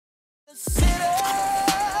You've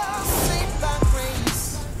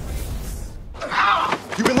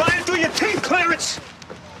been lying through your teeth, Clarence!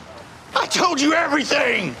 I told you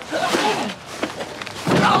everything!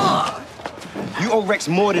 You owe Rex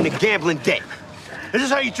more than a gambling debt. Is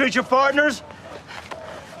this how you treat your partners?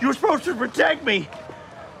 You were supposed to protect me.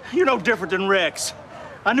 You're no different than Rex.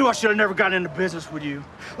 I knew I should have never gotten into business with you.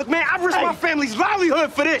 Look, man, I've risked my family's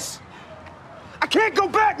livelihood for this. I can't go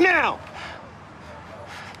back now.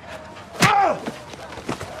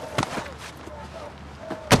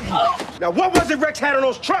 Now, what was it Rex had on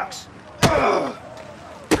those trucks?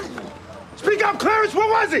 Speak up, Clarence, what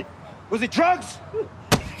was it? Was it drugs?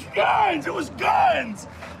 Guns, it was guns!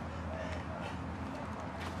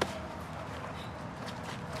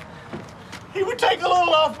 He would take a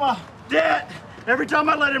little off my debt every time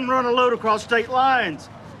I let him run a load across state lines.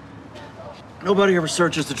 Nobody ever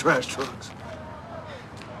searches the trash trucks.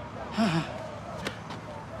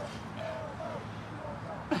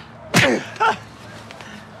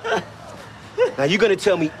 Now, you're gonna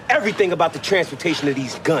tell me everything about the transportation of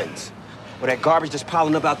these guns. Or that garbage that's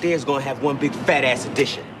piling up out there is gonna have one big fat-ass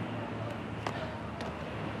addition.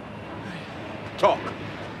 Talk.